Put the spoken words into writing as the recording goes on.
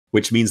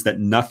which means that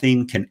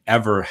nothing can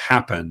ever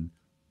happen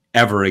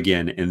ever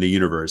again in the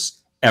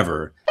universe,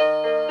 ever.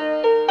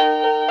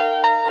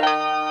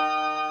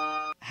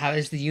 How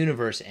does the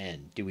universe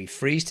end? Do we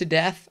freeze to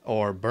death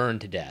or burn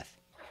to death?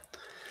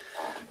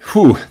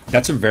 Whew,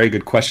 that's a very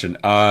good question.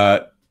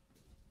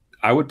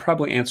 I would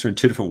probably answer in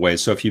two different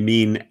ways. So if you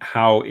mean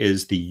how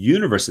is the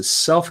universe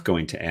itself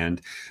going to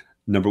end,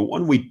 number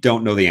one, we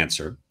don't know the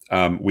answer.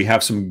 We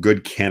have some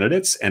good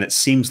candidates, and it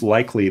seems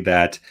likely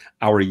that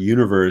our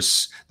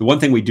universe, the one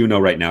thing we do know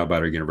right now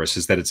about our universe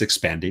is that it's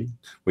expanding,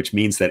 which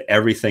means that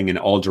everything in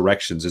all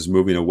directions is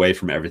moving away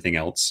from everything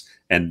else.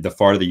 And the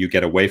farther you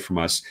get away from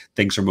us,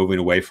 things are moving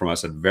away from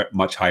us at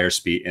much higher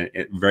speed,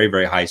 at very,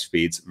 very high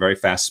speeds, very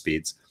fast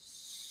speeds.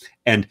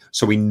 And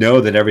so we know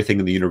that everything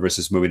in the universe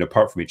is moving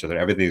apart from each other.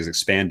 Everything is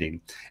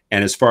expanding.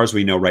 And as far as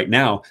we know right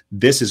now,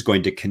 this is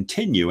going to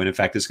continue. And in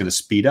fact, it's going to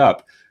speed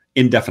up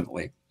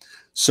indefinitely.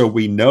 So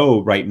we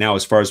know right now,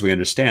 as far as we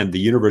understand, the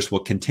universe will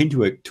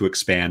continue to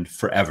expand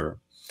forever.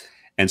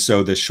 And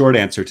so the short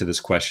answer to this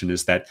question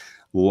is that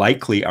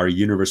likely our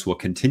universe will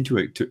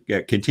continue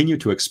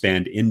to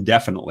expand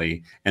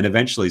indefinitely, and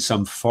eventually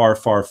some far,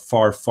 far,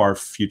 far, far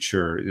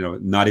future,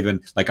 not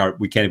even like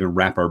we can't even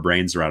wrap our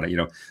brains around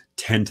it,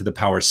 10 to the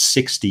power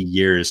 60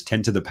 years,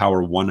 10 to the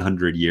power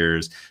 100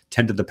 years,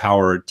 10 to the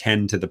power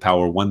 10 to the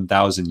power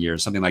 1,000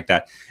 years, something like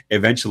that.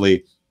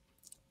 Eventually,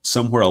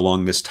 somewhere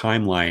along this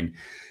timeline,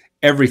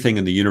 everything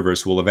in the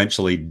universe will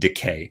eventually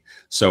decay.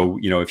 So,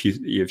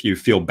 if you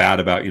feel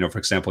bad about, for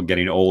example,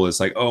 getting old, it's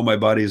like, oh, my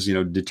body's,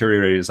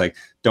 deteriorating. It's like,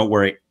 don't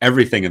worry.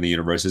 Everything in the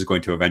universe is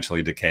going to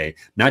eventually decay.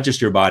 Not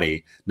just your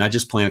body, not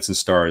just planets and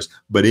stars,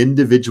 but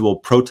individual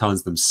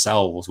protons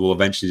themselves will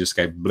eventually just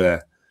get bleh,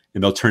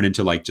 and they'll turn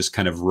into like just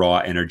kind of raw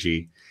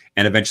energy.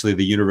 And eventually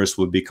the universe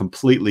will be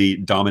completely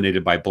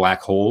dominated by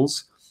black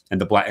holes.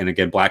 And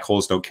again, black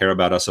holes don't care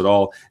about us at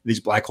all. These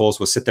black holes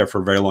will sit there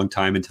for a very long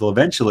time until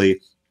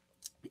eventually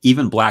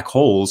even black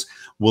holes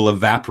will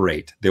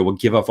evaporate. They will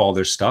give up all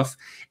their stuff,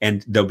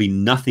 and there'll be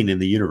nothing in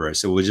the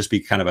universe. It will just be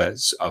kind of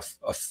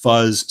a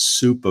fuzz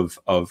soup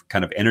of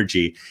kind of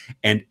energy.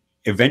 And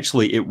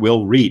eventually it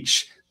will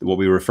reach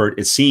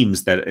it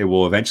seems that it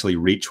will eventually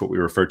reach what we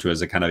refer to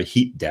as a kind of a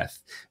heat death,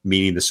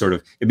 meaning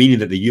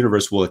that the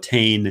universe will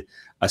attain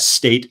a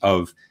state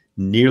of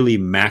nearly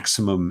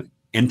maximum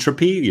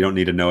entropy. You don't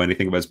need to know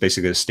anything about it. It's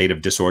basically a state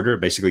of disorder,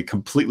 basically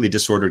completely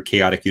disordered,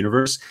 chaotic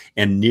universe,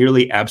 and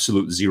nearly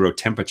absolute zero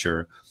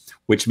temperature,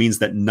 which means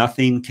that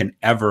nothing can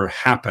ever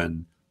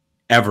happen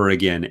ever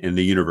again in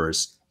the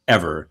universe,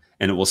 ever.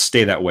 And it will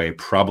stay that way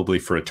probably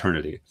for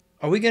eternity.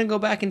 Are we going to go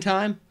back in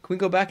time? Can we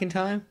go back in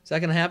time? Is that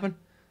going to happen?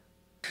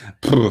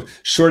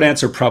 Short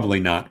answer, probably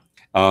not.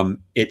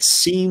 It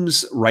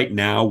seems right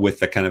now, with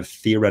the kind of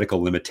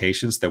theoretical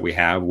limitations that we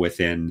have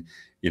within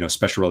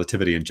special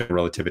relativity and general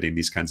relativity and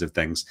these kinds of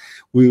things,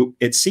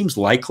 it seems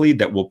likely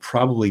that we'll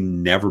probably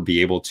never be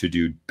able to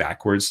do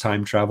backwards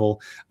time travel.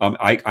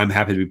 I'm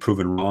happy to be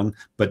proven wrong,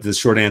 but the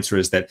short answer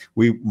is that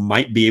we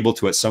might be able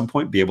to, at some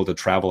point, be able to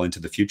travel into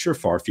the future,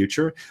 far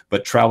future,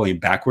 but traveling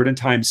backward in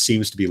time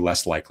seems to be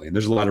less likely. And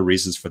there's a lot of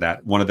reasons for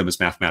that. One of them is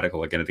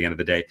mathematical. Again, at the end of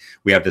the day,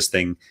 we have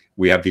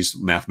these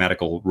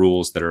mathematical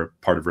rules that are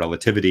part of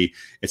relativity.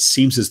 It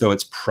seems as though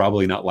it's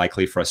probably not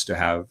likely for us to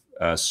have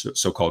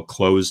so-called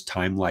closed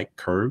time-like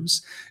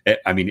curves.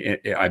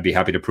 I'd be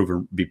happy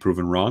to be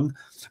proven wrong,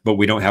 but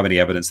we don't have any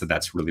evidence that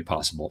that's really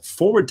possible.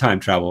 Forward time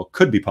travel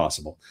could be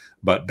possible,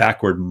 but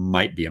backward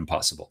might be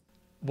impossible.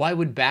 Why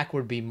would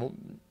backward be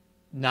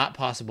not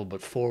possible,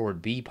 but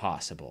forward be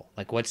possible?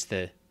 Like, what's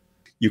the...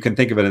 You can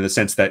think of it in the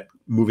sense that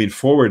moving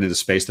forward into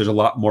space, there's a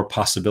lot more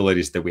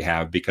possibilities that we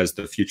have because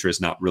the future is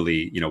not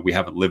really, we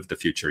haven't lived the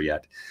future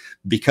yet.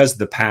 Because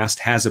the past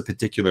has a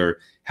particular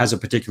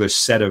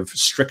set of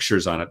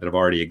strictures on it that have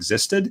already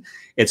existed,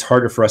 it's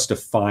harder for us to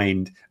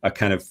find a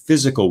kind of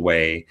physical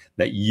way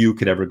that you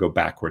could ever go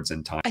backwards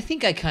in time. I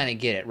think I kind of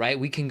get it, right?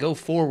 We can go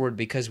forward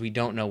because we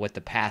don't know what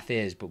the path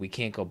is, but we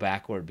can't go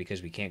backward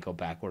because we can't go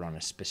backward on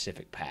a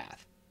specific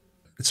path.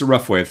 It's a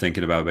rough way of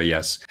thinking about it, but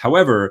yes.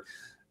 However,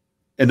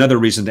 another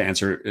way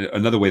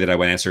that I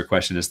would answer your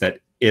question is that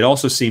it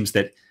also seems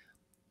that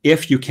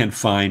if you can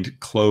find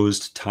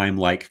closed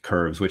time-like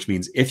curves, which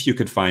means if you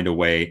could find a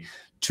way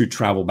to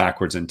travel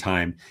backwards in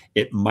time,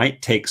 it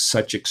might take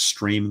such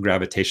extreme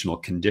gravitational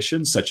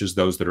conditions, such as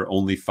those that are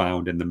only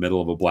found in the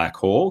middle of a black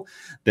hole,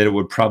 that it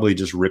would probably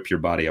just rip your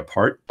body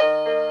apart.